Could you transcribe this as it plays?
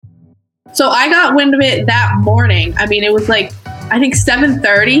So I got wind of it that morning. I mean, it was like, I think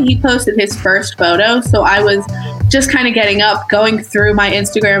 7:30, he posted his first photo. So I was just kind of getting up, going through my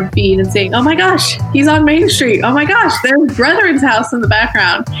Instagram feed and saying, oh my gosh, he's on Main Street. Oh my gosh, there's Brethren's house in the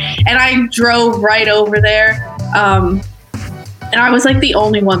background. And I drove right over there. And I was like the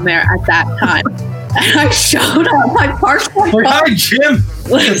only one there at that time. And I showed up. I parked my car. Hi, Jim.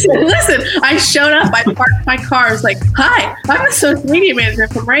 Listen, I showed up. I parked my car. I was like, hi, I'm the social media manager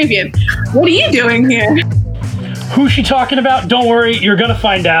from Moravian. What are you doing here? Who's she talking about? Don't worry, you're going to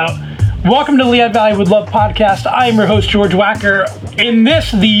find out. Welcome to Lehigh Valley with Love podcast. I am your host, George Wacker. In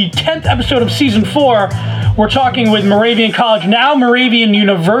this, the 10th episode of season 4, we're talking with Moravian College, now Moravian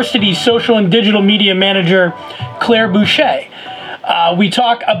University social and digital media manager, Claire Boucher. We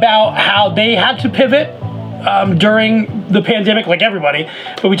talk about how they had to pivot during the pandemic, like everybody,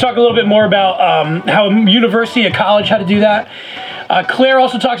 but we talk a little bit more about how a university, a college had to do that. Claire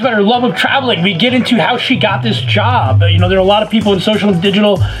also talks about her love of traveling. We get into how she got this job. You know, there are a lot of people in social and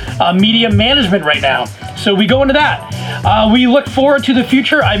digital media management right now. So we go into that. We look forward to the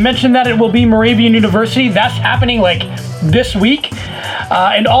future. I mentioned that it will be Moravian University. That's happening like this week.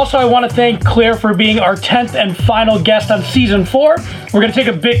 And also I want to thank Claire for being our 10th and final guest on season 4. We're going to take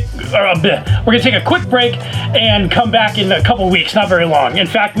we're going to take a quick break and come back in a couple weeks, not very long. In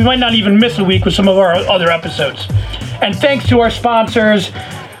fact, we might not even miss a week with some of our other episodes. And thanks to our sponsors,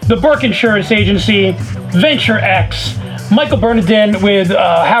 the Burke Insurance Agency, Venture X, Michael Bernardin with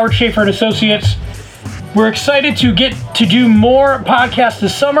Howard Schaefer and Associates. We're excited to get to do more podcasts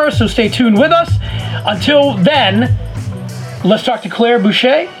this summer, so stay tuned with us. Until then, let's talk to Claire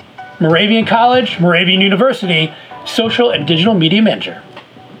Boucher, Moravian College, Moravian University, social and digital media manager.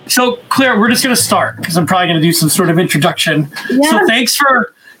 So, Claire, we're just going to start because I'm probably going to do some sort of introduction. Yeah. So thanks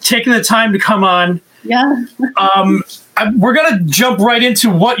for taking the time to come on. Yeah. We're going to jump right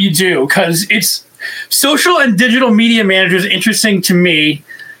into what you do because it's social and digital media manager is interesting to me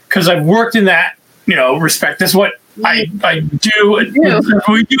because I've worked in that, respect. That's what I do. What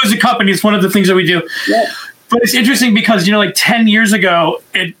we do as a company. It's one of the things that we do. Yep. But it's interesting because, 10 years ago,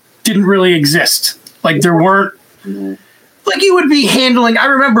 it didn't really exist. Like there weren't, like you would be handling, I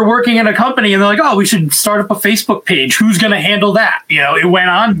remember working in a company and they're like, oh, we should start up a Facebook page. Who's going to handle that? It went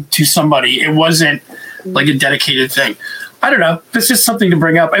on to somebody. It wasn't like a dedicated thing. I don't know. It's just something to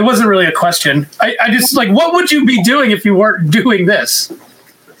bring up. It wasn't really a question. I just like, what would you be doing if you weren't doing this?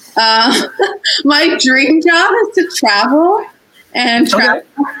 My dream job is to travel and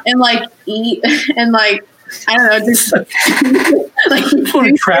like eat and like, I don't know, just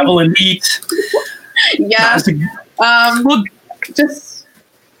like travel and eat. Yeah.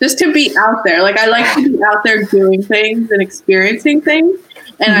 Just to be out there. Like I like to be out there doing things and experiencing things.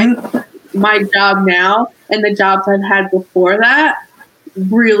 And my job now and the jobs I've had before that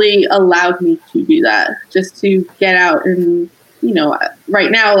really allowed me to do that. Just to get out and, right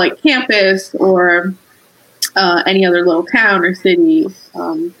now, like campus or any other little town or city.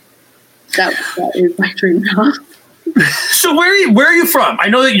 That is my dream job. So where are you from? I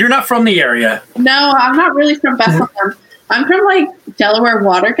know that you're not from the area. No, I'm not really from Bethlehem. I'm from like Delaware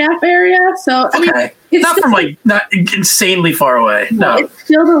Water Gap area. So I mean, it's not from like not insanely far away. No, it's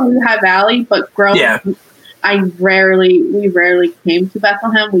still the Lehigh Valley, but growing up, we rarely came to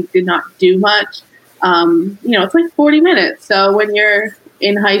Bethlehem. We did not do much. It's like 40 minutes. So when you're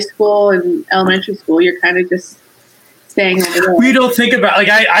in high school and elementary school, you're kind of just staying over there. We don't think about, like,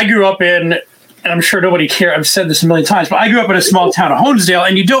 I grew up in, and I'm sure nobody cares, I've said this a million times, but I grew up in a small town of Honesdale,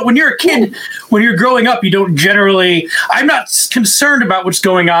 and when you're a kid, when you're growing up, you don't generally, I'm not concerned about what's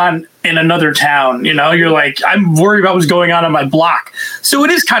going on in another town, you're like, I'm worried about what's going on my block. So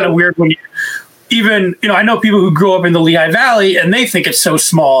it is kind of weird when you, even, I know people who grew up in the Lehigh Valley, and they think it's so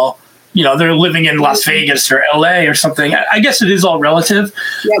small, they're living in Las Vegas or LA or something. I guess it is all relative,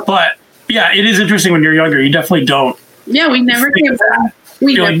 but yeah, it is interesting when you're younger. You definitely don't. Yeah, we never came back.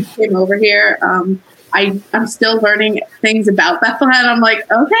 We never came over here. I'm still learning things about Bethlehem. I'm like,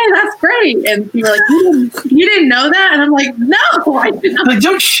 okay, that's great. And people are like, you didn't know that? And I'm like, no, I did not. Like,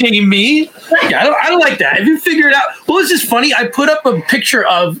 don't shame me. Yeah, I don't like that. If you figure it out. Well, it's just funny. I put up a picture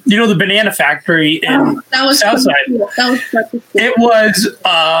of, the banana factory in Southside. Cool. That was such a cool. It was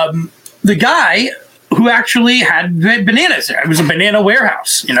the guy who actually had bananas there. It was a banana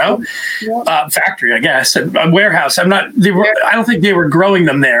warehouse, factory, I guess, a warehouse. I don't think they were growing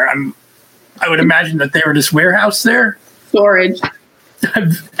them there. I would imagine that they were just warehouse there. Storage.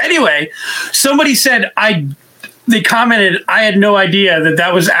 Anyway, somebody said they commented, I had no idea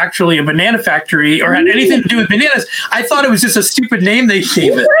that was actually a banana factory or had anything to do with bananas. I thought it was just a stupid name they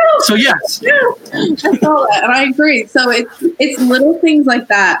gave it. So yes. I saw that and I agree. So it's little things like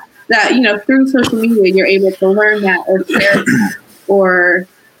that that, through social media, you're able to learn that or share or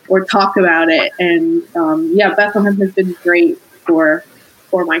talk about it. And Bethlehem has been great for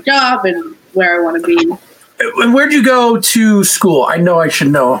my job and where I want to be. And where'd you go to school? I know I should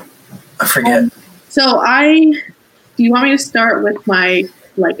know. I forget. Do you want me to start with my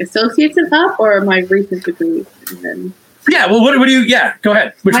associates and up, or my recent degree? And then, what do you? Yeah, go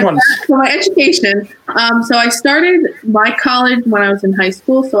ahead. Which ones? So my education. So I started my college when I was in high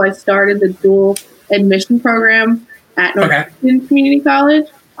school. So I started the dual admission program at Northeastern Community College.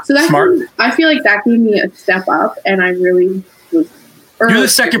 So that's smart. I feel like that gave me a step up, and I really was. You're the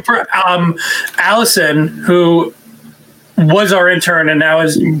second Allison, who was our intern and now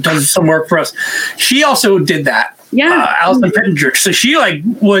does some work for us. She also did that. Yeah. Allison Pittenger. So she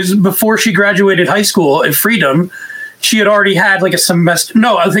was, before she graduated high school at Freedom, she had already had a semester.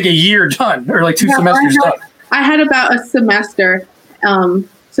 No, I think a year done, or 2 semesters done. I had about a semester. So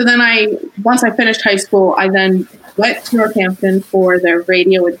then once I finished high school, I then went to Northampton for their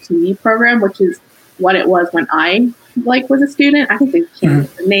radio and TV program, which is what it was when I was a student. I think they've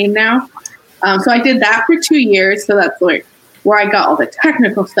changed the name now. So I did that for 2 years. So that's where I got all the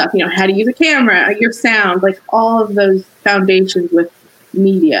technical stuff, how to use a camera, your sound, all of those foundations with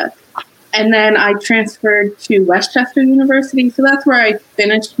media. And then I transferred to Westchester University. So that's where I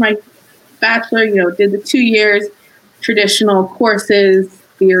finished my bachelor, did the 2 years, traditional courses,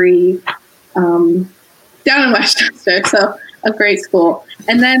 theory, down in Westchester. So a great school.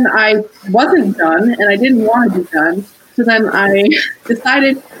 And then I wasn't done, and I didn't want to be done. So then I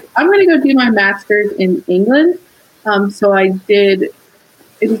decided I'm going to go do my master's in England. So I did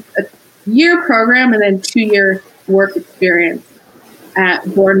a year program and then 2 year work experience at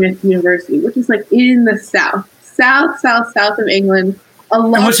Bournemouth University, which is in the south of England.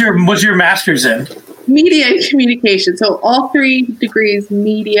 And what's your master's in? Media and communication. So all 3 degrees,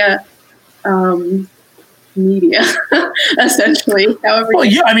 media, essentially. However, well,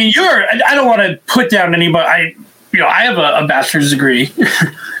 yeah, I mean, I don't want to put down anybody. I have a bachelor's degree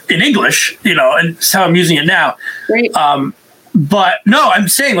in English, and that's how I'm using it now. Great. But no, I'm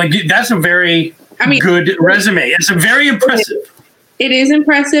saying that's a very good resume. It's a very impressive. It is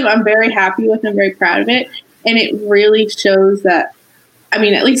impressive. I'm very happy with it. I'm very proud of it. And it really shows that,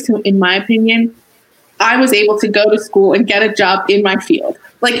 at least in my opinion, I was able to go to school and get a job in my field.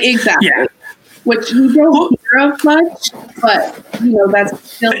 Exactly. Yeah. Which you don't hear of much, but that's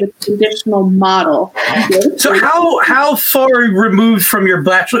still the traditional model. So how far removed from your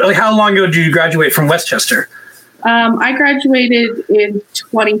bachelor? How long ago did you graduate from Westchester? I graduated in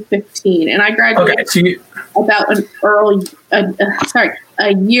 2015, and I graduated about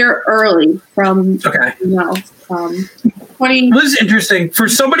a year early from 20. This is interesting for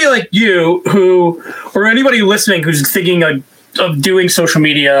somebody like you, or anybody listening who's thinking of doing social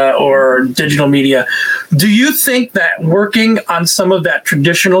media or digital media. Do you think that working on some of that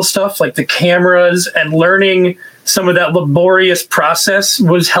traditional stuff, like the cameras, and learning some of that laborious process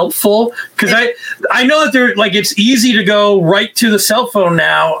was helpful? Because I know that it's easy to go right to the cell phone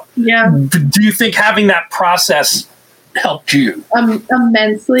now. Yeah. Do you think having that process helped you?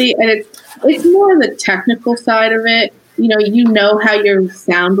 Immensely. And it's more the technical side of it. You know how your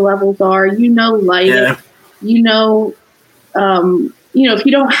sound levels are, lighting, if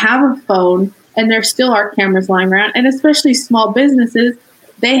you don't have a phone, and there still are cameras lying around, and especially small businesses,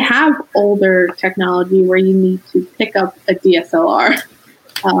 they have older technology where you need to pick up a DSLR.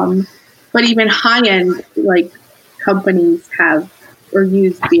 But even high-end companies have or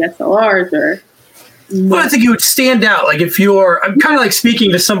use DSLRs or. Well, I think you would stand out. If I'm kind of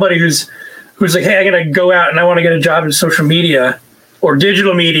speaking to somebody who's hey, I'm going to go out and I want to get a job in social media or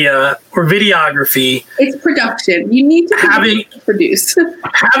digital media or videography. It's production. You need to produce.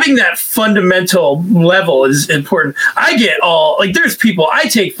 Having that fundamental level is important. I get there's people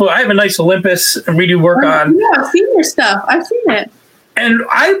I have a nice Olympus and we do work on. Yeah, I've seen your stuff. I've seen it. And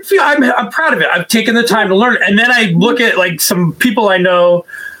I feel I'm proud of it. I've taken the time to learn. And then I look at some people I know,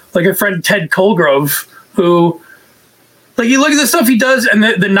 like a friend Ted Colgrove, who you look at the stuff he does and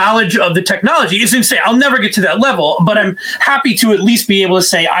the knowledge of the technology is insane. I'll never get to that level, but I'm happy to at least be able to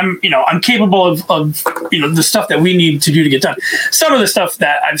say I'm capable of the stuff that we need to do to get done. Some of the stuff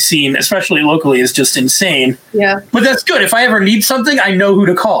that I've seen, especially locally, is just insane. Yeah. But that's good. If I ever need something, I know who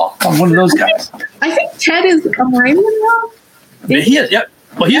to call. I'm one of those guys. I think Ted is a Raymond now. He is, yep.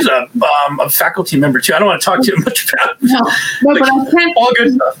 Well, he's a faculty member too. I don't want to talk too much about No, but I can't. All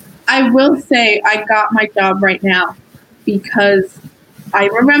good stuff. I will say I got my job right now because I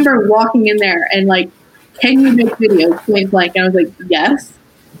remember walking in there and can you make videos? Point blank. And I was like, yes.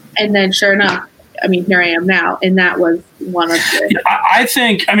 And then sure enough, I mean, here I am now, and that was one of the. I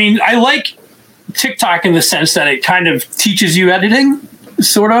think. I mean, I like TikTok in the sense that it kind of teaches you editing,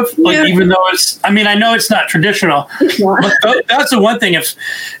 sort of. Like, even though it's. I mean, I know it's not traditional, but that's the one thing.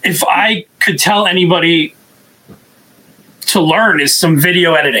 If I could tell anybody to learn is some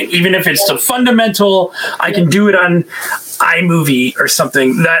video editing, even if it's the fundamental, I can do it on iMovie or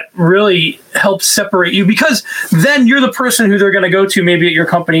something, that really helps separate you, because then you're the person who they're going to go to maybe at your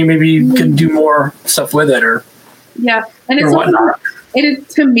company. Maybe you can do more stuff with it or and it's whatnot.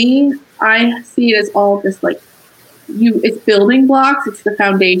 To me, I see it as all just like it's building blocks. It's the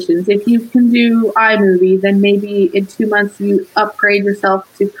foundations. If you can do iMovie, then maybe in 2 months you upgrade yourself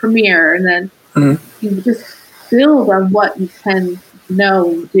to Premiere, and then you just build on what you can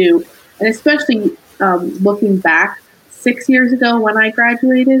know and do. And especially looking back 6 years ago when I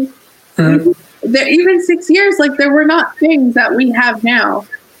graduated, even 6 years, like, there were not things that we have now.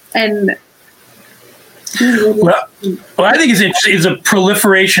 And well, I think it's a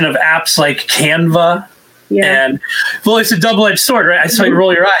proliferation of apps like Canva. And it's a double-edged sword, right? I saw you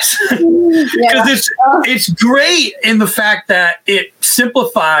roll your eyes, because it's great in the fact that it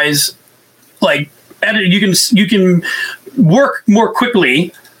simplifies, like, edit. You can work more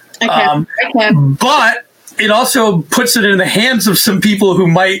quickly. I can. But it also puts it in the hands of some people who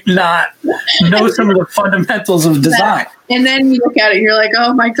might not know some of the fundamentals of design. And then you look at it, you're like,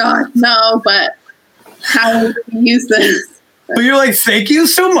 oh my God, no, but how do we use this? But you're like, thank you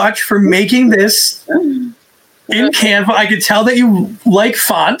so much for making this in Canva. I could tell that you like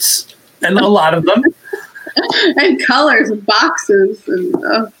fonts, and a lot of them. And colors and boxes.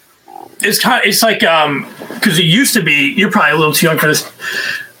 And it's like, because it used to be, you're probably a little too young for this.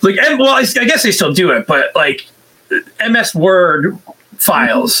 Like, I guess they still do it, but like MS Word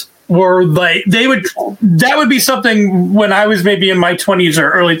files were like, that would be something when I was maybe in my 20s or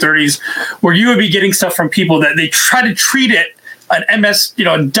early 30s, where you would be getting stuff from people that they try to treat it an MS,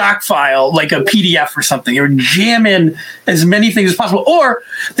 a doc file, like a PDF or something. They would jam in as many things as possible. Or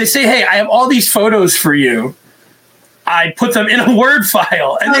they say, hey, I have all these photos for you. I put them in a Word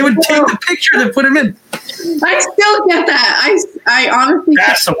file, and they would take the pictures and put them in. I still get that. I honestly.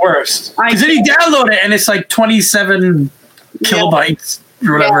 That's the worst. Because then you download it, and it's like 27 kilobytes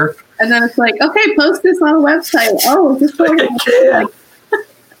or whatever. Yeah. And then it's like, okay, post this on a website. Oh, just it's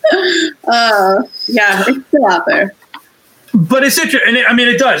still out there. But it's interesting. I mean,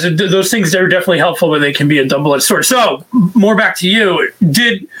 it does. Those things are definitely helpful, but they can be a double-edged sword. So, more back to you.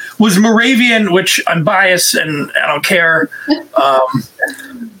 Was Moravian, which I'm biased and I don't care. Go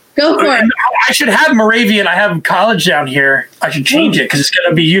for it. I should have Moravian. I have college down here. I should change it because it's going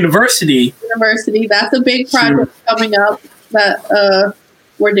to be university. University. That's a big project coming up that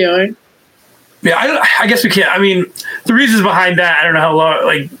we're doing. Yeah, I guess we can't. I mean, the reasons behind that, I don't know how long.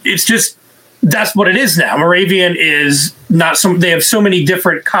 Like, it's just. That's what it is now. Moravian is not they have so many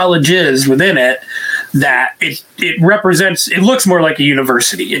different colleges within it that it represents, it looks more like a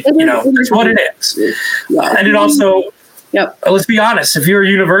university. That's what it is. Yeah. And it also, let's be honest, if you're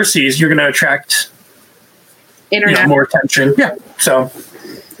universities, you're going to attract more attention. Yeah. So,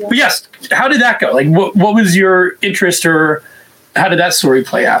 but yes, how did that go? Like, what was your interest, or how did that story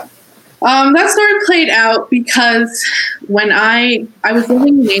play out? That story played out because when I was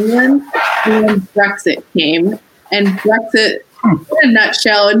living in England when Brexit came, and Brexit, in a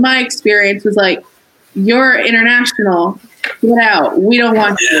nutshell, in my experience, was like, you're international, get out, we don't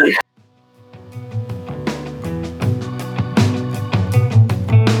want you.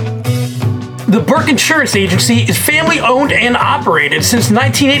 The Burke Insurance Agency is family-owned and operated since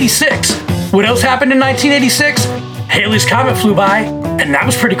 1986. What else happened in 1986? Halley's Comet flew by, and that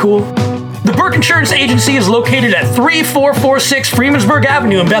was pretty cool. The Burke Insurance Agency is located at 3446 Freemansburg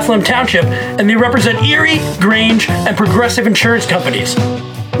Avenue in Bethlehem Township, and they represent Erie, Grange, and Progressive Insurance Companies.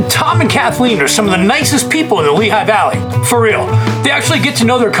 Tom and Kathleen are some of the nicest people in the Lehigh Valley. For real. They actually get to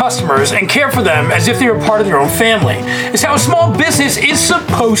know their customers and care for them as if they were part of their own family. It's how a small business is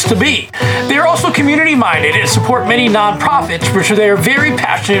supposed to be. They are also community-minded and support many nonprofits, which they are very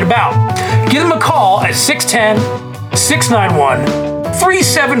passionate about. Give them a call at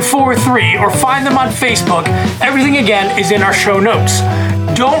 610-691-3743 or find them on Facebook. Everything again is in our show notes.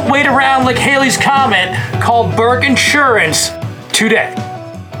 Don't wait around like Halley's Comet. Call Burke Insurance today.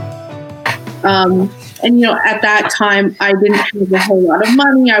 And at that time, I didn't have a whole lot of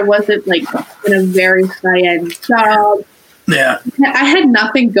money. I wasn't like in a very high-end job. Yeah. I had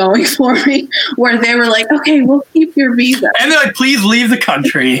nothing going for me where they were like, okay, we'll keep your visa. And they're like, please leave the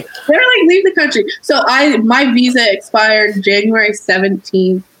country. They're like, leave the country. So my visa expired January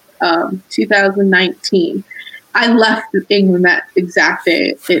 17th, 2019. I left England that exact day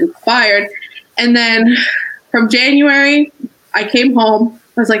it expired. And then from January, I came home.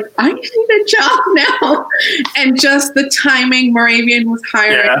 I was like, I need a job now. And just the timing, Moravian was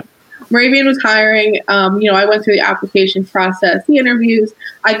hiring. Yeah. Moravian was hiring. I went through the application process, the interviews.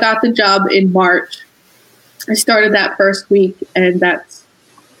 I got the job in March. I started that first week, and I've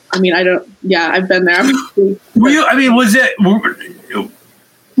been there.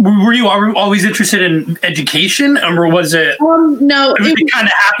 Were you always interested in education, or was it? No. Were you kind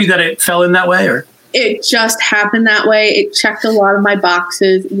of happy that it fell in that way, or? It just happened that way. It checked a lot of my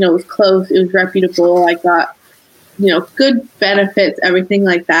boxes. It was close. It was reputable. I got, good benefits, everything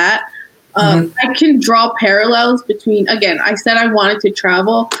like that. I can draw parallels between, again, I said I wanted to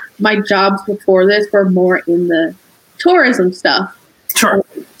travel. My jobs before this were more in the tourism stuff. Sure.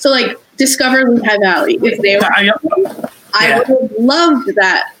 So like Discover Lehigh Valley, if they were, I would have loved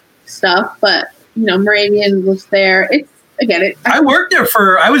that stuff, but Moravian was there. I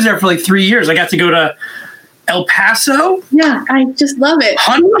was there for like 3 years. I got to go to El Paso. Yeah, I just love it.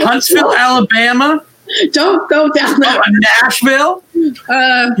 Huntsville, Alabama. Don't go down there. Nashville. We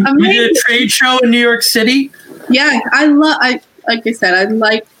did a trade show in New York City. Yeah, like I said, I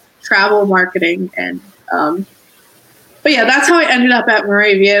like travel marketing, and but yeah, that's how I ended up at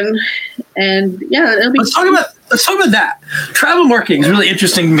Moravian. And yeah, it'll be. Let's talk about that. Travel marketing is really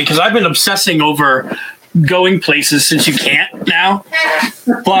interesting to me because I've been obsessing over going places since you can't now.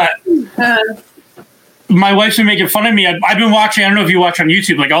 But my wife's been making fun of me. I've been watching. I don't know if you watch on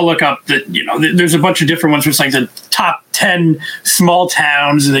YouTube. Like I'll look up there's a bunch of different ones. Where it's like the top 10 small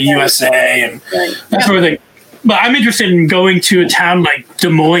towns in the USA and that sort of thing. But I'm interested in going to a town like Des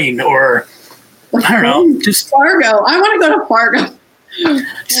Moines or I don't know, just Fargo. I want to go to Fargo.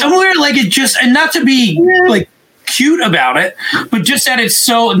 Somewhere like it just, and not to be like cute about it, but just that it's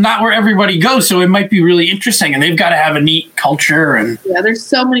so not where everybody goes. So it might be really interesting, and they've got to have a neat culture. And there's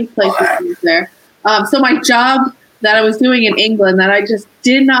so many places there. So my job that I was doing in England that I just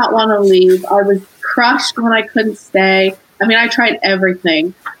did not want to leave. I was crushed when I couldn't stay. I mean, I tried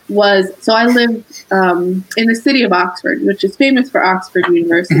everything. So I lived in the city of Oxford, which is famous for Oxford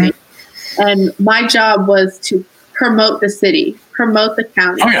University. And my job was to promote the city, promote the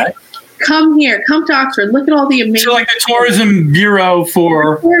county. Okay. Come here, come to Oxford. Look at all the amazing. So like the tourism bureau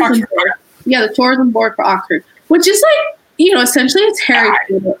for Oxford. Yeah, the tourism board for Oxford, which is like, essentially it's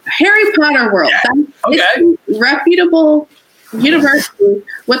Harry Potter world. Yeah. It's a reputable university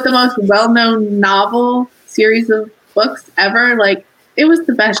with the most well-known novel series of books ever. Like, it was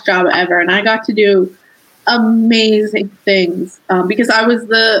the best job ever. And I got to do amazing things because I was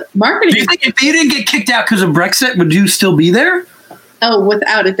the marketing. Do you think if you didn't get kicked out because of Brexit, would you still be there? Oh,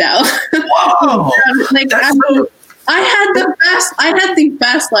 without a doubt. Whoa! I had the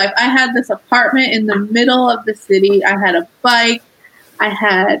best life. I had this apartment in the middle of the city. I had a bike. I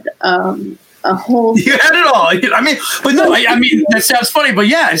had a whole. You had it all. I mean, that sounds funny, but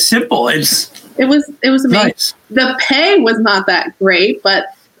yeah, it's simple. It was amazing. Nice. The pay was not that great, but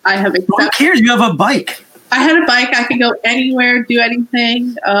I have accepted. Who cares? You have a bike. I had a bike. I could go anywhere, do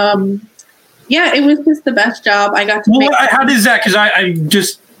anything. It was just the best job. I got to. How does that? Because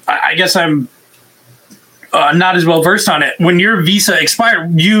I guess I'm not as well versed on it. When your visa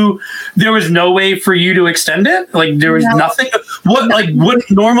expired, there was no way for you to extend it. Like there was nothing.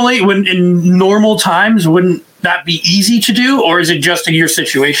 Wouldn't normally, when in normal times, wouldn't that be easy to do, or is it just in your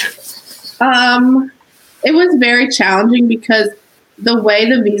situation? It was very challenging because the way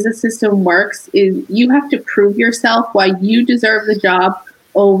the visa system works is you have to prove yourself why you deserve the job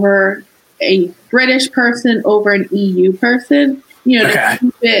over a British person, over an EU person,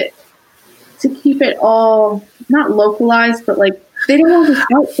 to keep it all not localized, but like they don't want to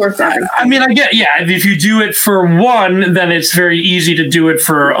outsource everything. I mean, I get, if you do it for one, then it's very easy to do it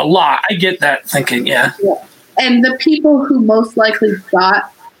for a lot. I get that thinking, yeah. And the people who most likely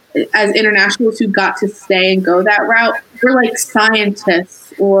got, as internationals who got to stay and go that route, were like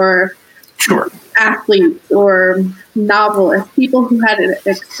scientists or athletes or novelists, people who had an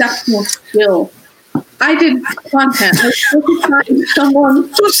exceptional skill. I did content. Someone.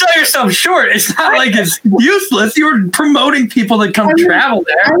 Don't sell yourself short. It's not like it's useless. You were promoting people that come travel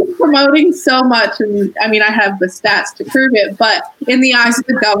there. I was promoting so much. And I mean, I have the stats to prove it, but in the eyes of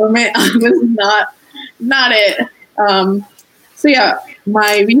the government, I was not it. So yeah,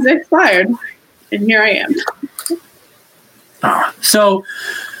 my visa expired, and here I am. So,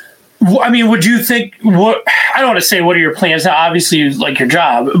 I mean, would you think, I don't want to say what are your plans now, obviously you like your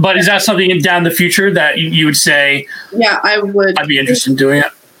job, but is that something down the future that you would say? Yeah, I would. I'd be interested in doing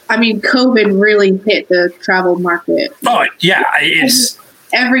it. I mean, COVID really hit the travel market. Oh, yeah. It's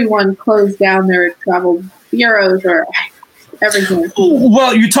everyone closed down their travel bureaus, or everything.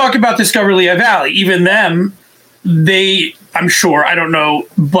 Well, you talk about Discover Lehigh Valley. Even them, I'm sure, I don't know,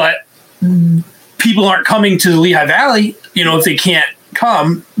 but people aren't coming to the Lehigh Valley. If they can't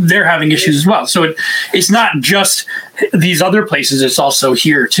come, they're having issues as well. So it's not just these other places; it's also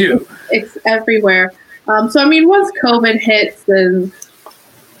here too. It's everywhere. Once COVID hits and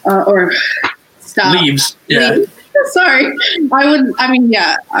or leaves, Sorry,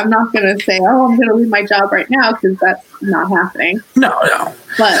 I'm not gonna say, I'm gonna leave my job right now, because that's not happening. No.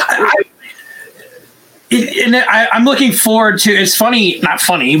 But I'm looking forward to. It's funny, not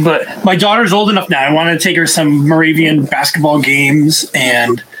funny, but my daughter's old enough now. I want to take her to some Moravian basketball games,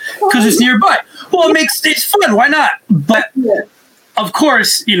 and because it's nearby. Well, it's fun. Why not? But of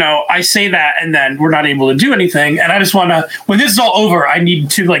course, I say that, and then we're not able to do anything. And I just want to. When this is all over, I need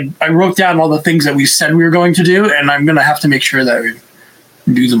to I wrote down all the things that we said we were going to do, and I'm going to have to make sure that we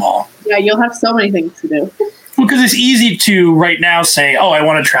do them all. Yeah, you'll have so many things to do. Because it's easy to right now say, I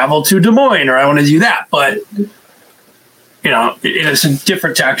want to travel to Des Moines or I want to do that. But, it's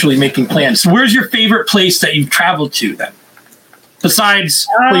different to actually making plans. So where's your favorite place that you've traveled to then? Besides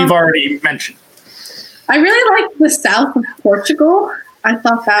what you've already mentioned. I really like the south of Portugal. I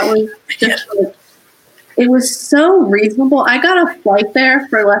thought that was just it was so reasonable. I got a flight there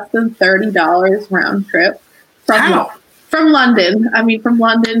for less than $30 round trip. From London. From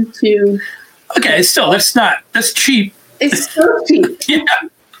London to... Okay, still, that's cheap. It's so cheap. Yeah.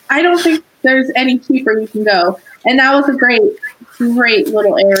 I don't think there's any cheaper you can go. And that was a great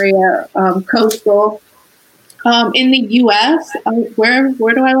little area, coastal. In the U.S., where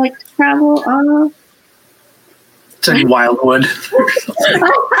do I like to travel? It's in Wildwood. I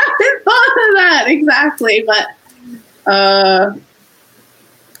haven't thought of that exactly, but I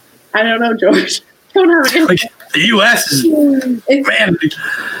don't know, George. I don't have any. The U.S. is, man...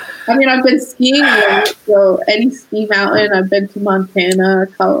 I've been skiing, so any ski mountain. I've been to Montana,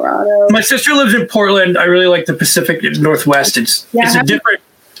 Colorado. My sister lives in Portland. I really like the Pacific Northwest. It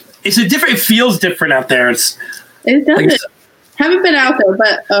feels different out there. It does. Haven't been out there,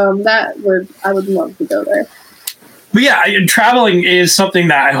 but I would love to go there. But yeah, traveling is something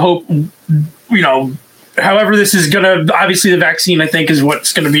that I hope, however this is going to, obviously the vaccine, I think, is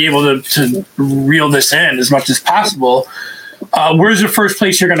what's going to be able to reel this in as much as possible. Where's the first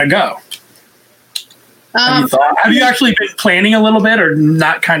place you're going to go? Have you actually been planning a little bit, or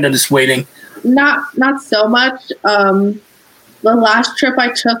not, kind of just waiting? Not so much. The last trip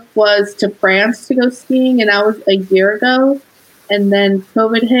I took was to France to go skiing, and that was a year ago. And then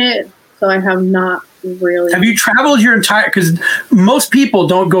COVID hit, so I have not really. Have you traveled your entire? Because most people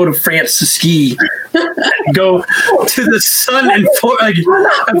don't go to France to ski. Go to the sun and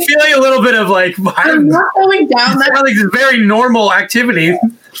I'm feeling a little bit of I'm not going down that. It's a very normal activity.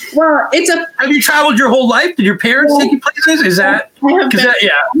 Well, Have you traveled your whole life? Did your parents take you places? Is that? I have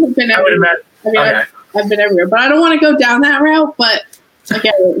been everywhere. I've been everywhere, but I don't want to go down that route. But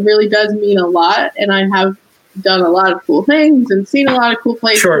again, it really does mean a lot, and I have done a lot of cool things and seen a lot of cool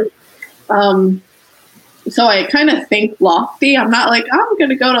places. Sure. So I kind of think lofty. I'm not I'm going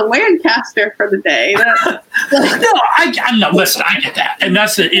to go to Lancaster for the day. No, listen, I get that. And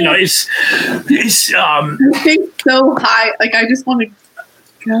that's it. It's I think so high. I just want to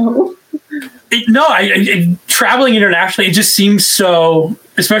go. Traveling internationally, it just seems so,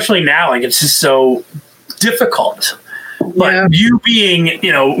 especially now, it's just so difficult. But you being,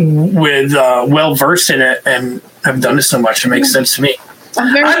 with well-versed in it and have done it so much, it makes sense to me.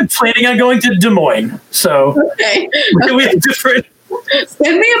 I'm planning on going to Des Moines, so we have different.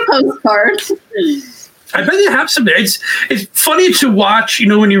 Send me a postcard. I bet they have some. It's funny to watch,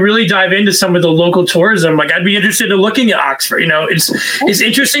 when you really dive into some of the local tourism. I'd be interested in looking at Oxford. It's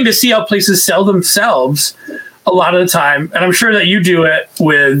interesting to see how places sell themselves a lot of the time, and I'm sure that you do it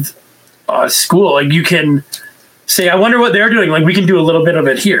with school. You can say, I wonder what they're doing. We can do a little bit of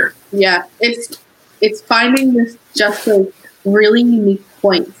it here. Yeah, it's finding this just really unique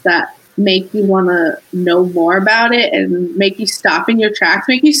points that make you want to know more about it and make you stop in your tracks,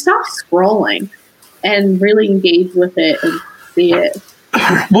 make you stop scrolling and really engage with it and see it.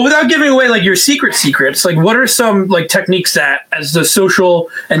 Well, without giving away your secrets, what are some techniques that, as the social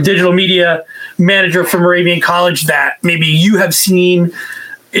and digital media manager for Moravian College, that maybe you have seen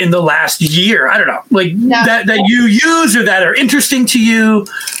in the last year? I don't know, that you use or that are interesting to you?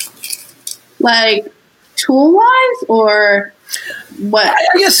 Tool wise or what?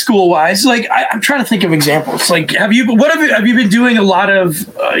 I guess school wise. I'm trying to think of examples. Have you been doing a lot of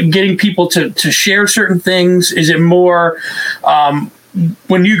getting people to share certain things? Is it more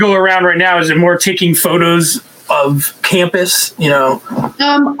when you go around right now? Is it more taking photos of campus?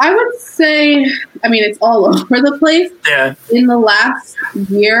 I would say, I mean, it's all over the place. Yeah. In the last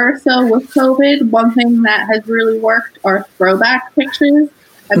year or so with COVID, one thing that has really worked are throwback pictures.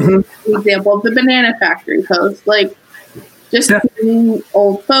 I mean, the example of the Banana Factory post, like just seeing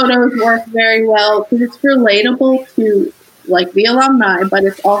old photos work very well because it's relatable to like the alumni, but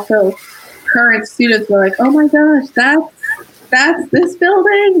it's also current students who are like, oh my gosh, that's this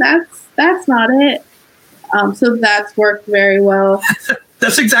building. That's not it. So that's worked very well.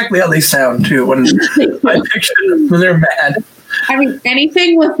 That's exactly how they sound too when I picture them when they're mad. I mean,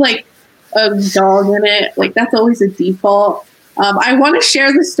 anything with like a dog in it, like that's always a default. I want to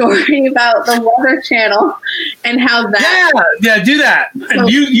share the story about the Weather Channel and how that. Yeah, do that. And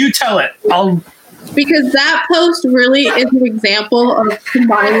you tell it. Because that post really is an example of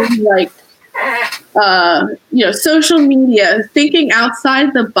combining like, social media, thinking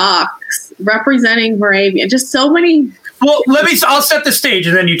outside the box, representing Moravian. Just so many. Well, I'll set the stage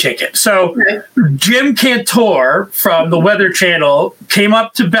and then you take it. So Jim Cantor from the Weather Channel came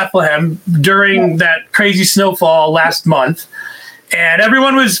up to Bethlehem during that crazy snowfall last month. And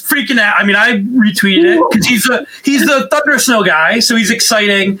everyone was freaking out. I mean, I retweeted it because he's the Thunder Snow guy, so he's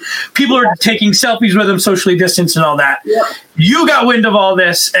exciting. People are taking selfies with him, socially distanced and all that. Yep. You got wind of all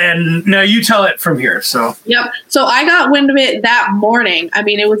this, and now you tell it from here. So So I got wind of it that morning. I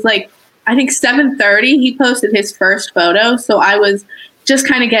mean, it was like, I think 7:30, he posted his first photo. So I was just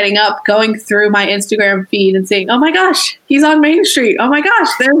kind of getting up, going through my Instagram feed and saying, oh my gosh, he's on Main Street. Oh my gosh,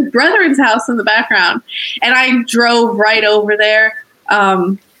 there's Brethren's house in the background. And I drove right over there.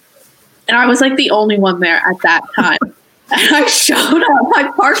 And I was like the only one there at that time. And I showed up.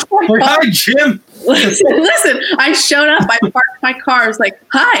 I parked my car. Hi, Jim. Listen, I showed up. I parked my car. I was like,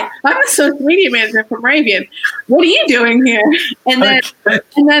 hi, I'm the social media manager from Moravian. What are you doing here? And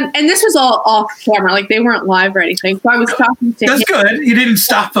then this was all off camera. Like they weren't live or anything. So I was talking to him. That's good. You didn't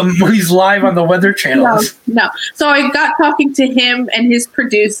stop him when he's live on the Weather Channel. No. So I got talking to him and his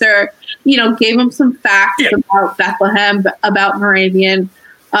producer, gave him some facts about Bethlehem, about Moravian.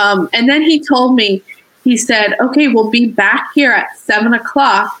 And then he told me, he said, okay, we'll be back here at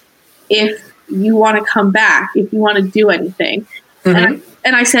 7:00 if you want to come back, if you want to do anything. And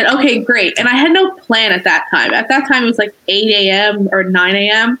I said, okay, great. And I had no plan at that time. At that time, it was like 8 a.m. or 9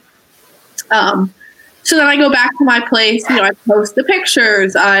 a.m. So then I go back to my place. I post the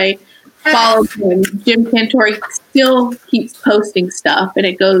pictures. I follow him. Jim Cantor still keeps posting stuff. And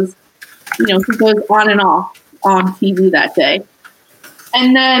it goes, he goes on and off on TV that day.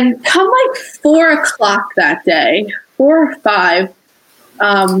 And then come like 4:00 that day, 4 or 5,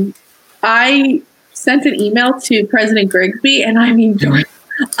 I sent an email to President Grigsby, and I mean,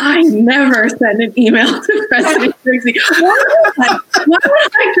 I never send an email to President Grigsby. Why would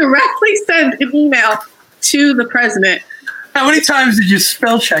I directly send an email to the president? How many times did you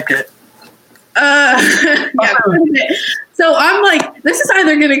spell check it? So I'm like, this is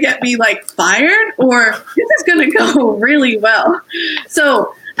either going to get me like fired or this is going to go really well.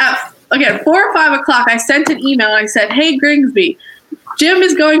 So at 4 or 5 o'clock, I sent an email. I said, hey, Grigsby, Jim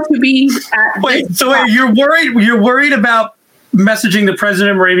is going to be at. Wait, you're worried? You're worried about messaging the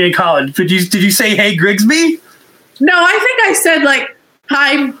president of Moravian College? Did you say, hey, Grigsby? No, I think I said like,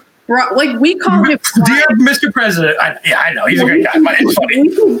 hi. Like we call him Dear Mr. President. I know he's a great guy, but it's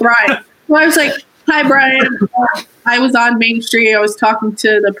funny. Brian. So I was like, hi, Brian. I was on Main Street. I was talking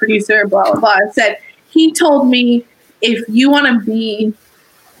to the producer, blah, blah, blah. I said, he told me if you want to be,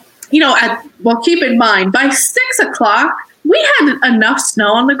 keep in mind, by 6:00, we had enough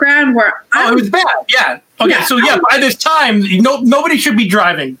snow on the ground where it was bad. Yeah. Okay. Yeah, so by this time, nobody should be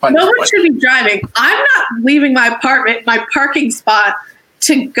driving. Nobody should be driving. I'm not leaving my apartment, my parking spot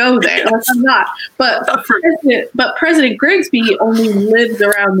to go there. Like, I'm not. But President Grigsby only lives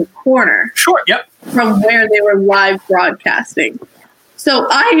around the corner. Sure. Yep. From where they were live broadcasting. So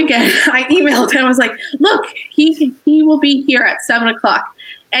I emailed him. I was like, look, he will be here at 7:00.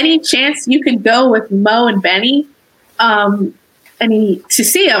 Any chance you could go with Mo and Benny to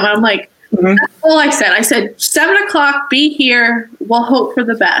see him? And I'm like, that's all I said. I said, 7:00, be here. We'll hope for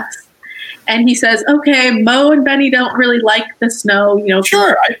the best. And he says, okay, Mo and Benny don't really like the snow,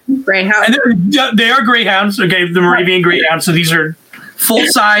 Sure. Greyhounds. And they are Greyhounds, okay, the Moravian Greyhounds. So these are full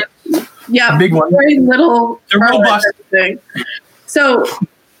size, big ones. Very little. They're robust. So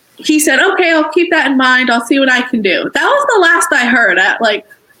he said, okay, I'll keep that in mind. I'll see what I can do. That was the last I heard at like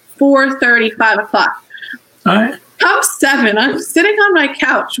 4:30, 5 o'clock. All right. Come 7, I'm sitting on my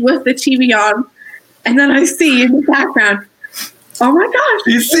couch with the TV on, and then I see in the background, oh my gosh.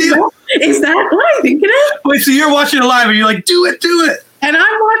 You see is that what I think it is? Wait, so you're watching it live and you're like, do it. And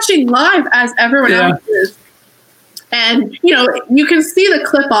I'm watching live as everyone else is. And, you can see the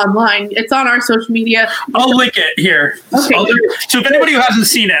clip online. It's on our social media. I'll link it here. Okay. So if anybody who hasn't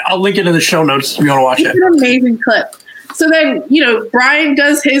seen it, I'll link it in the show notes if you want to watch it. It's an amazing clip. So then, Brian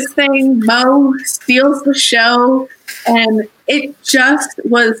does his thing. Mo steals the show. And it just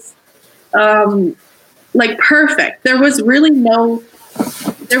was perfect. There was no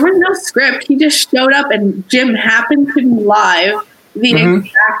script. He just showed up and Jim happened to be live the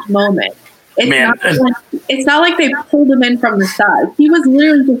exact moment. It's not like they pulled him in from the side. He was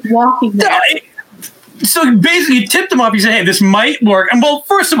literally just walking there. So basically, you tipped them off. You said, "Hey, this might work." And well,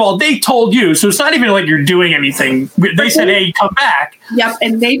 first of all, they told you, so it's not even like you're doing anything. They said, "Hey, come back." Yep,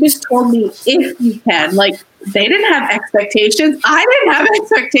 and they just told me if you can. Like they didn't have expectations. I didn't have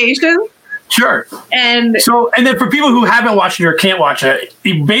expectations. Sure. And then for people who haven't watched it or can't watch it,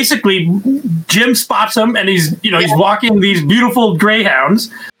 Jim spots him, and he's walking these beautiful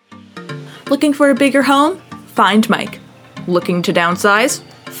greyhounds. Looking for a bigger home? Find Mike. Looking to downsize?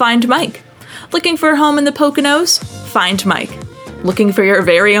 Find Mike. Looking for a home in the Poconos? Find Mike. Looking for your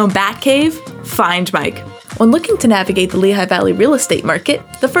very own bat cave? Find Mike. When looking to navigate the Lehigh Valley real estate market,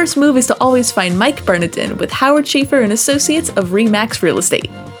 the first move is to always find Mike Bernardin with Howard Schaefer and Associates of RE/MAX Real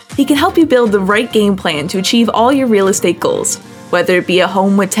Estate. He can help you build the right game plan to achieve all your real estate goals. Whether it be a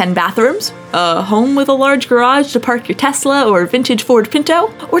home with 10 bathrooms, a home with a large garage to park your Tesla or vintage Ford Pinto,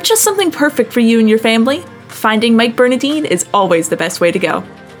 or just something perfect for you and your family, finding Mike Bernardin is always the best way to go.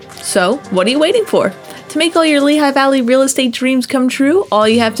 So, what are you waiting for? To make all your Lehigh Valley real estate dreams come true, all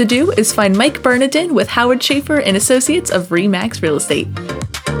you have to do is find Mike Bernardin with Howard Schaefer and Associates of RE/MAX Real Estate.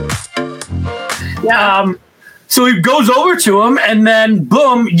 Yeah. So he goes over to him, and then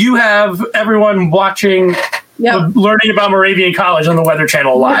boom, you have everyone watching. Yep. Learning about Moravian College on the Weather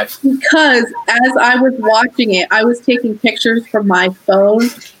Channel live. Because as I was watching it, I was taking pictures from my phone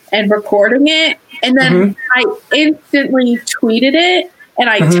and recording it. And then I instantly tweeted it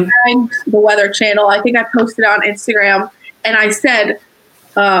and I tagged the Weather Channel. I think I posted it on Instagram and I said,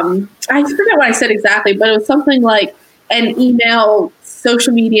 I forget what I said exactly, but it was something like an email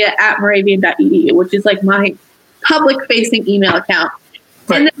social media at moravian.edu, which is like my public facing email account.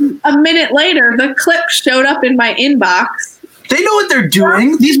 Right. And then a minute later, the clip showed up in my inbox. They know what they're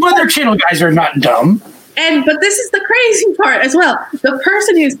doing. These Weather Channel guys are not dumb. But this is the crazy part as well. The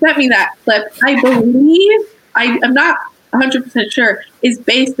person who sent me that clip, I believe, I'm not 100% sure, is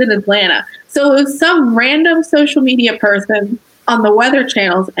based in Atlanta. So it was some random social media person on the Weather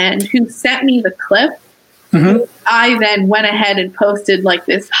Channel's end who sent me the clip. I then went ahead and posted like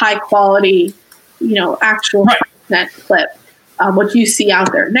this high quality, actual content clip. What you see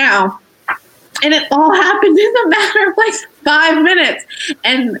out there now. And it all happened in a matter of like 5 minutes.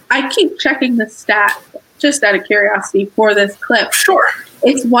 And I keep checking the stat just out of curiosity for this clip. Sure.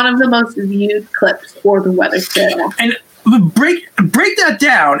 It's one of the most viewed clips for the Weather Channel. And break that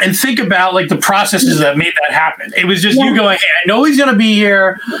down and think about like the processes that made that happen. It was just you going, hey, I know he's going to be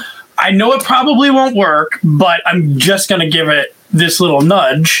here. I know it probably won't work, but I'm just going to give it this little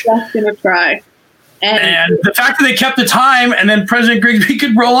nudge. Just going to try. And the fact that they kept the time and then President Grigsby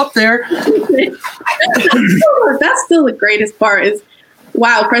could roll up there. That's still the greatest part is,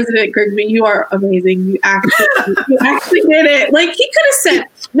 wow, President Grigsby, you are amazing. You actually did it. Like, he could have said,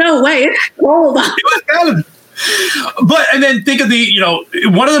 no way, it's cold. It was bad. But, and then think of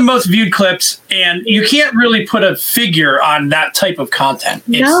one of the most viewed clips, and you can't really put a figure on that type of content.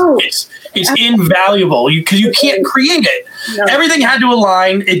 It's invaluable because you can't create it. No. Everything had to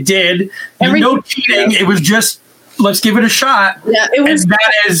align. It did. No cheating. It was just, let's give it a shot. Yeah, it was. And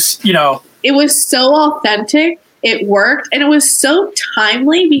that is, It was so authentic. It worked. And it was so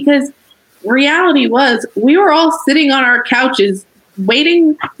timely because reality was we were all sitting on our couches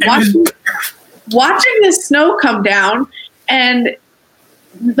waiting, watching the snow come down and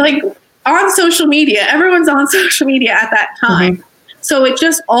like on social media. Everyone's on social media at that time. So it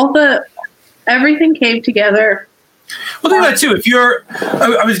just everything came together. Well, think about it too. If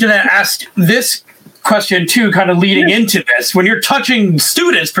I was going to ask this question too, kind of leading into this, when you're touching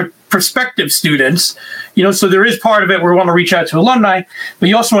students, prospective students, so there is part of it where we want to reach out to alumni, but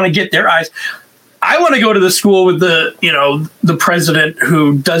you also want to get their eyes. I want to go to the school with the president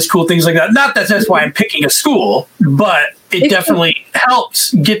who does cool things like that. Not that that's why I'm picking a school, but it definitely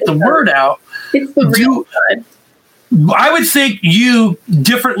helps get the word out. It's the real good. I would think you,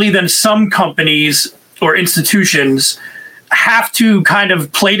 differently than some companies or institutions, have to kind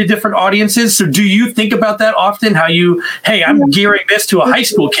of play to different audiences. So do you think about that often? How I'm gearing this to a high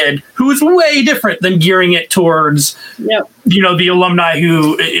school kid who is way different than gearing it towards, the alumni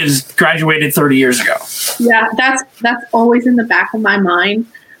who is graduated 30 years ago. Yeah, that's always in the back of my mind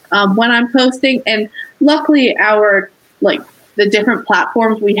when I'm posting. And luckily the different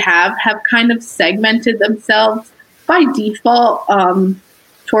platforms we have kind of segmented themselves by default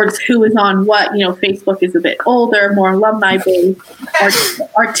towards who is on what. You know, Facebook is a bit older, more alumni based.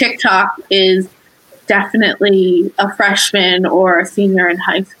 Our TikTok is definitely a freshman or a senior in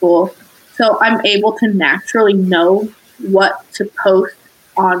high school. So I'm able to naturally know what to post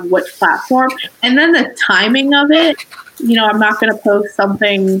on which platform. And then the timing of it, you know, I'm not going to post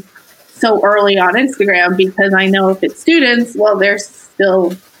something so early on Instagram because I know if it's students, well, they're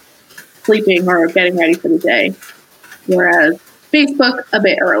still sleeping or getting ready for the day. Whereas Facebook, a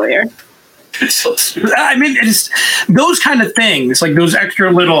bit earlier. I mean, it's those kind of things, like those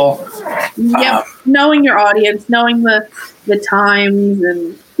extra little... knowing your audience, knowing the times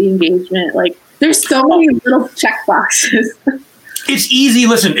and the engagement. Like, there's so many little check boxes. It's easy.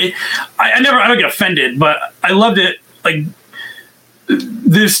 Listen, I don't get offended, but I loved it. Like,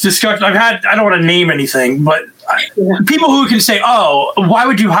 this discussion I've had, I don't want to name anything, but people who can say, oh, why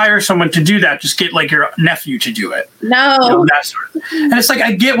would you hire someone to do that? Just get like your nephew to do it. No. You know, that sort of. And it's like,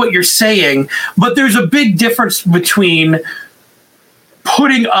 I get what you're saying, but there's a big difference between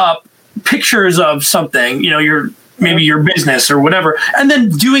putting up pictures of something, you know, maybe your business or whatever, and then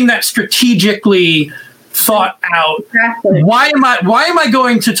doing that strategically thought out. Exactly. Why am I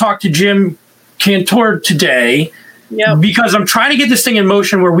going to talk to Jim Cantor today? Yep. Because I'm trying to get this thing in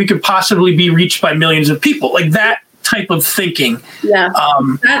motion where we could possibly be reached by millions of people. Like that type of thinking. Yeah.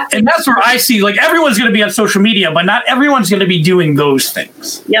 And that's where I see, like, everyone's going to be on social media, but not everyone's going to be doing those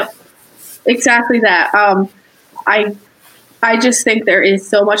things. Yep. Exactly that. I just think there is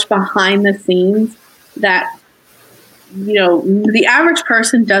so much behind the scenes that, you know, the average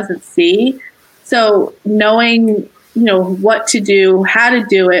person doesn't see. So knowing, you know, what to do, how to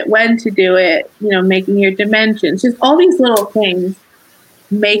do it, when to do it, you know, making your dimensions, just all these little things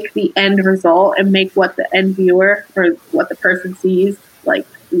make the end result and make what the end viewer or what the person sees like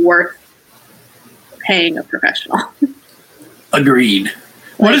worth paying a professional. Agreed.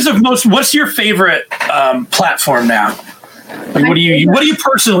 What's your favorite platform now? Like, what do you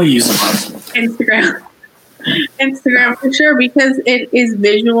personally use the most? Instagram for sure, because it is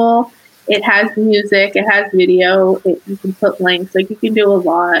visual. It has music. It has video. You can put links. Like, you can do a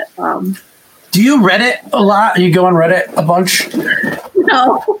lot. Do you Reddit a lot? You go on Reddit a bunch?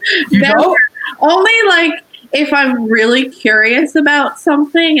 No. You don't? Only like if I'm really curious about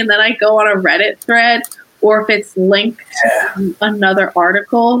something and then I go on a Reddit thread, or if it's linked to another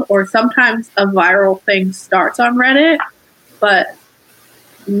article, or sometimes a viral thing starts on Reddit. But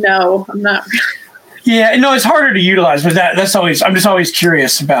no, I'm not really. Yeah, no, it's harder to utilize, but that's always, I'm just always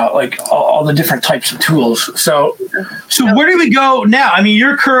curious about like all the different types of tools. So where do we go now? I mean,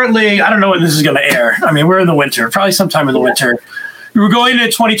 you're currently, I don't know when this is going to air. I mean, we're in the winter, probably sometime in the winter. You were going into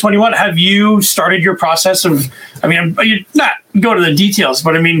 2021. Have you started your process of, I mean, you not go to the details,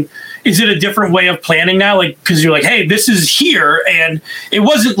 but I mean, is it a different way of planning now? Like, because you're like, hey, this is here. And it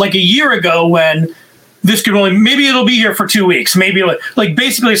wasn't like a year ago when this could only, maybe it'll be here for 2 weeks. Maybe like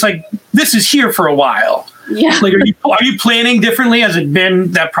basically it's like, this is here for a while. Yeah. Like, are you planning differently? Has it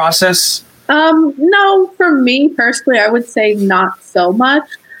been that process? No, for me personally, I would say not so much.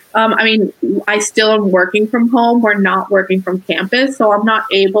 I mean, I still am working from home. We're not working from campus, so I'm not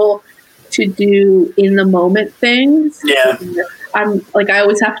able to do in the moment things. Yeah. I'm like, I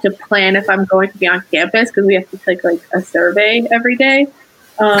always have to plan if I'm going to be on campus because we have to take like a survey every day.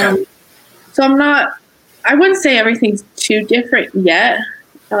 Okay. So I wouldn't say everything's too different yet.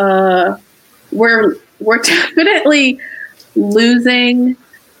 We're definitely losing.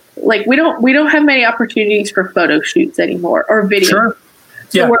 Like, we don't have many opportunities for photo shoots anymore or video. Sure.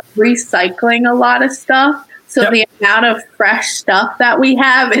 So we're recycling a lot of stuff. So the amount of fresh stuff that we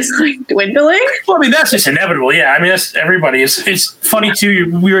have is like dwindling. Well, I mean, that's just inevitable. Yeah. I mean, that's everybody. It's funny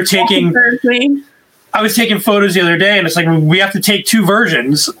too. We were taking, I was taking photos the other day, and it's like, we have to take two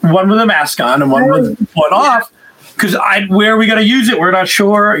versions, one with a mask on and one with one off. Because where are we going to use it? We're not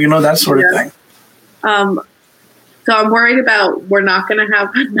sure, you know, that sort of thing. So I'm worried about we're not going to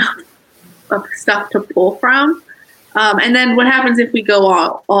have enough of stuff to pull from. And then what happens if we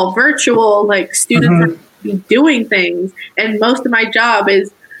go all virtual? Like, students have to be doing things. And most of my job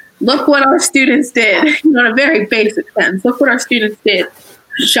is, look what our students did. You know, in a very basic sense. Look what our students did.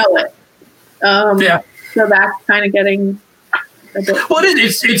 Show it. So that's kind of getting a bit. Well,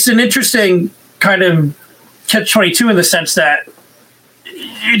 it's an interesting kind of catch-22 in the sense that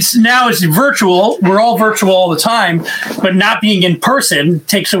it's virtual. We're all virtual all the time, but not being in person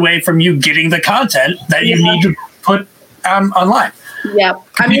takes away from you getting the content that you need to put online. Yeah.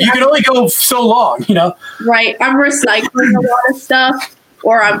 I mean, you can only go so long, you know? Right. I'm recycling a lot of stuff.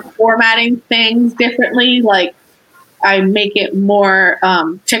 or I'm formatting things differently. Like I make it more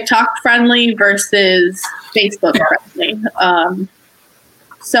TikTok friendly versus Facebook friendly.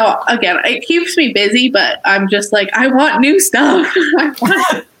 So again, it keeps me busy, but I'm just like, I want new stuff.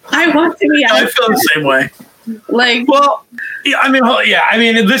 I want to be out. I feel the same way. Like, well, yeah, I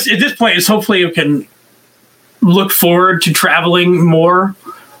mean, at this point, it's hopefully you can look forward to traveling more.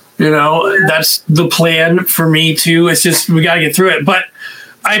 That's the plan for me too. It's just we got to get through it. But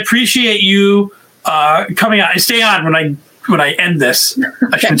I appreciate you coming out and stay on when I end this.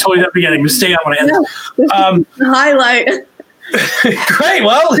 I should have told you that at the beginning, but stay on when I end this. Highlight. Great.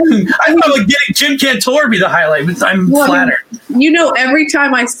 Well, I thought like getting Jim Cantor be the highlight. I'm flattered. Every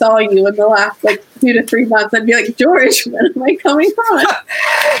time I saw you in the last 2 to 3 months, I'd be like, George, when am I coming on?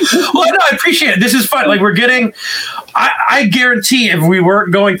 Well, no, I appreciate it. This is fun. Like we're getting. I guarantee if we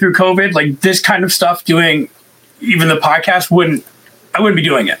weren't going through COVID, like this kind of stuff, doing even the podcast I wouldn't be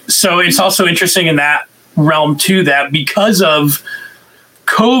doing it. So it's also interesting in that realm too, that because of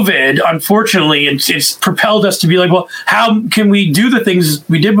COVID, unfortunately, it's propelled us to be like, well, how can we do the things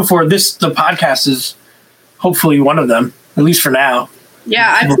we did before? The podcast is hopefully one of them, at least for now.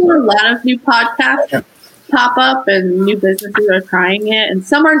 Yeah, I've seen a lot of new podcasts pop up, and new businesses are trying it, and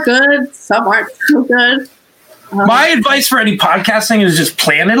some are good, some aren't so good. My advice for any podcasting is just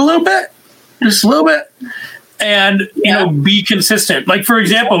plan it a little bit, and be consistent. Like for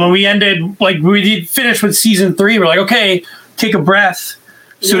example, when we ended, we did finish with season 3, we're like, okay, take a breath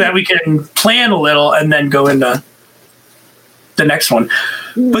so that we can plan a little and then go into the next one.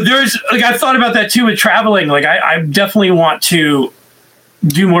 But there's I've thought about that too with traveling. I definitely want to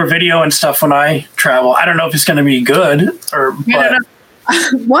do more video and stuff when I travel. I don't know if it's going to be good or.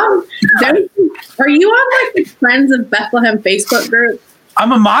 Well, are you on the Friends of Bethlehem Facebook group?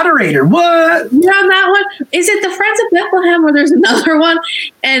 I'm a moderator. What? You're on that one? Is it the Friends of Bethlehem or there's another one?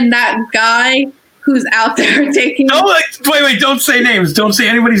 And that guy who's out there taking... No, wait, don't say names. Don't say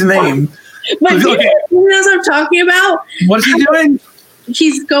anybody's name. But do you know what I'm talking about? What's he doing?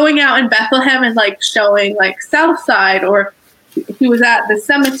 He's going out in Bethlehem and showing Southside, or he was at the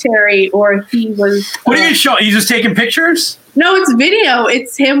cemetery, or he was... What are you showing? He's just taking pictures? No, it's video.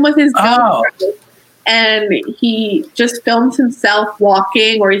 It's him with his GoPro. And he just films himself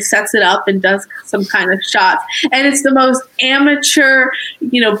walking, or he sets it up and does some kind of shots. And it's the most amateur,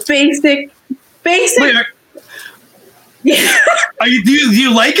 basic. Wait, do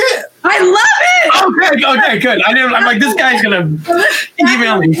you like it? I love it. Okay, good. I'm like, this guy's gonna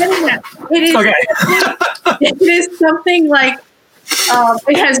email me. It is. Okay. It is something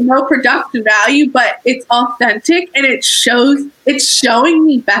it has no production value, but it's authentic, and it's showing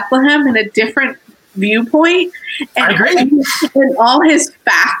me Bethlehem in a different viewpoint. And I agree. And all his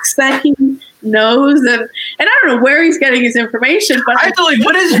facts that he knows, and I don't know where he's getting his information, but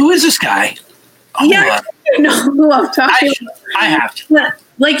who is this guy? Yeah, you know who I'm talking about. I have to.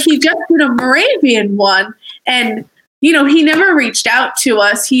 He just did a Moravian one, and he never reached out to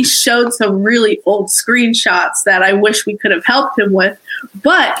us. He showed some really old screenshots that I wish we could have helped him with,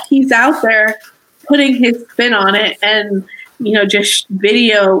 but he's out there putting his spin on it, and just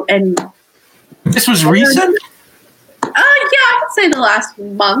video. And this was recent? Yeah, I would say the last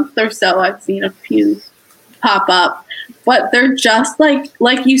month or so I've seen a few pop up. But they're just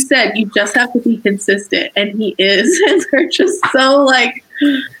like you said, you just have to be consistent, and he is. And they're just so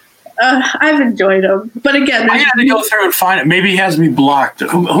I've enjoyed them. But again, I had to go through and find it. Maybe he has me blocked.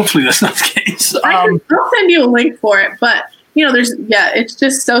 Hopefully that's not the case. I'll send you a link for it. But it's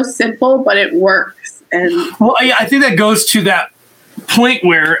just so simple, but it works. And I think that goes to that point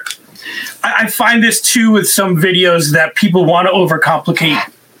where I find this too with some videos that people want to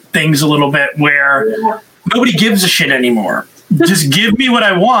overcomplicate things a little bit, where nobody gives a shit anymore. Just give me what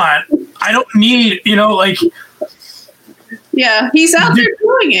I want. I don't need, Yeah, he's out there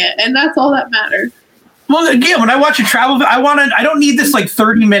doing it, and that's all that matters. Well, again, when I watch a travel, I don't need this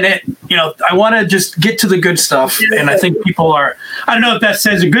 30-minute, I want to just get to the good stuff. And I think people I don't know if that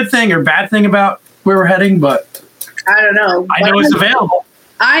says a good thing or bad thing about where we're heading, but I don't know. I know it's available.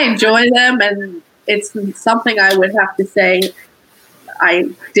 I enjoy them, and it's something I would have to say I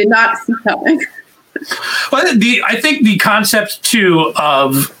did not see coming. Well, I think the concept too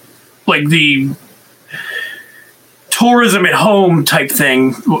of the tourism at home type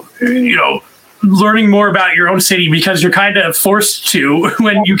thing, learning more about your own city because you're kind of forced to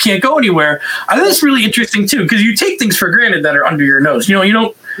when you can't go anywhere. I think that's really interesting too, because you take things for granted that are under your nose. You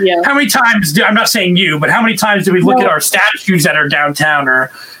don't. Yeah. How many times? I'm not saying you, but how many times do we look at our statues that are downtown,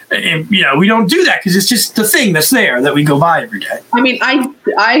 or we don't do that because it's just the thing that's there that we go by every day. I mean,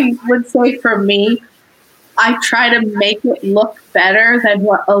 I would say for me, I try to make it look better than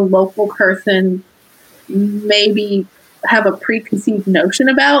what a local person maybe have a preconceived notion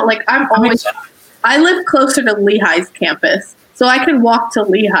about. Like I live closer to Lehigh's campus, so I can walk to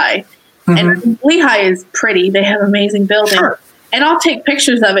Lehigh. And Lehigh is pretty. They have amazing buildings. Sure. And I'll take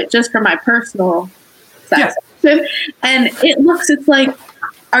pictures of it just for my personal satisfaction. And it's like,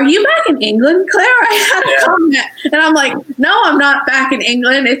 are you back in England, Claire? I had a comment. And I'm like, no, I'm not back in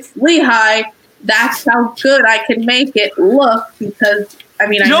England. It's Lehigh. That's how good I can make it look because, I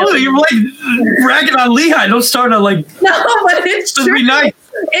mean, you're like ragging on Lehigh. Don't start to like. No, but it's true. Be nice.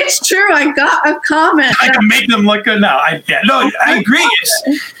 It's true. I got a comment. I can make them look good. No, I agree.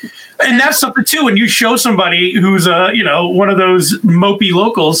 And that's something too. When you show somebody who's one of those mopey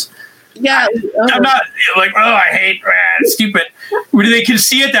locals. Yeah. I'm not like, I hate stupid. They can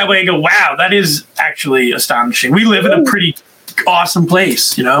see it that way and go, wow, that is actually astonishing. We live in a pretty awesome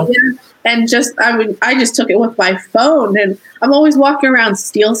place, Yeah. And I just took it with my phone, and I'm always walking around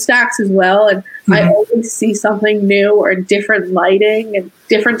Steel Stacks as well, and I always see something new or different lighting and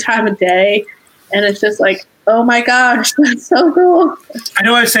different time of day, and it's just like, oh my gosh, that's so cool. I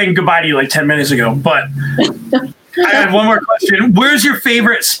know I was saying goodbye to you like 10 minutes ago, but I have one more question. Where's your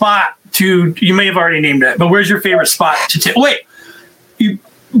favorite spot you may have already named it, but where's your favorite spot to take?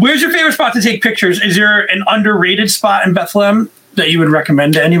 Where's your favorite spot to take pictures? Is there an underrated spot in Bethlehem that you would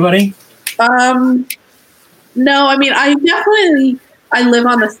recommend to anybody? No, I mean, I live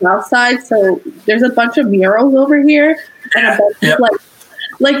on the south side, so there's a bunch of murals over here, and a bunch of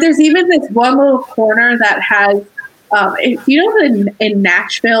like there's even this one little corner that has, if you know, in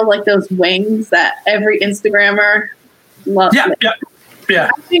Nashville, like those wings that every Instagrammer loves. Yeah.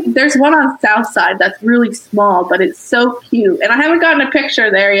 I think there's one on South Side that's really small, but it's so cute, and I haven't gotten a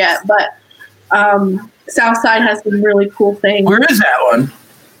picture there yet, but South Side has some really cool things. Where is that one?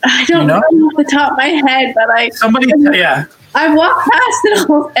 I don't know off the top of my head, but I walk past it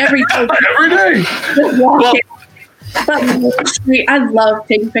almost every day. Every day. Just walking. But Main Street, I love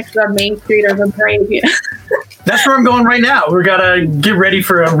taking pictures on Main Street or the Moravia. That's where I'm going right now. We're gonna get ready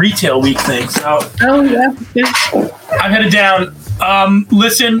for a retail week thing. So. Oh yeah. I'm headed down.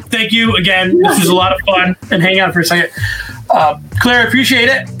 Listen, thank you again. This was a lot of fun. And hang on for a second. Claire, appreciate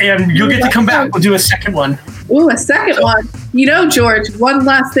it. And you'll get to come back. We'll do a second one. Ooh, a second one. George, one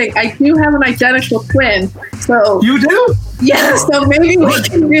last thing. I do have an identical twin. So you do? Yeah, so maybe we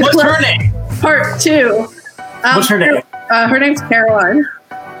can do What's her name? Part 2. What's her name? Her name's Caroline.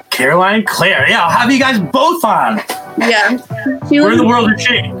 Caroline Claire. Yeah, I'll have you guys both on. Yeah. Where in the world is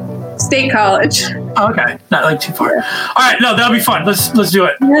she? State College. Oh, okay. Not like too far. All right. No, that'll be fun. Let's do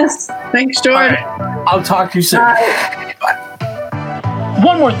it. Yes. Thanks, George. All right. I'll talk to you soon. Bye.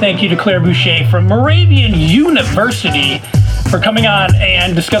 One more thank you to Claire Boucher from Moravian University for coming on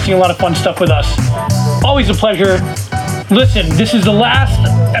and discussing a lot of fun stuff with us. Always a pleasure. Listen, this is the last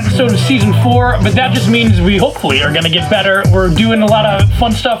episode of season 4, but that just means we hopefully are going to get better. We're doing a lot of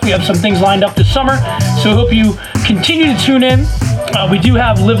fun stuff. We have some things lined up this summer, so I hope you continue to tune in. We do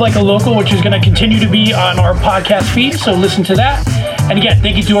have Live Like a Local, which is going to continue to be on our podcast feed, so listen to that. And again,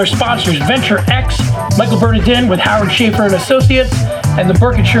 thank you to our sponsors, Venture X, Michael Bernardin with Howard Schaefer and Associates, and the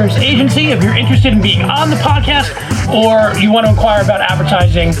Burke Insurance Agency. If you're interested in being on the podcast or you want to inquire about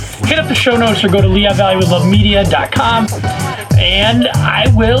advertising, hit up the show notes or go to LeahValleyWoodLoveMedia.com. And I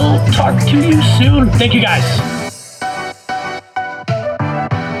will talk to you soon. Thank you, guys.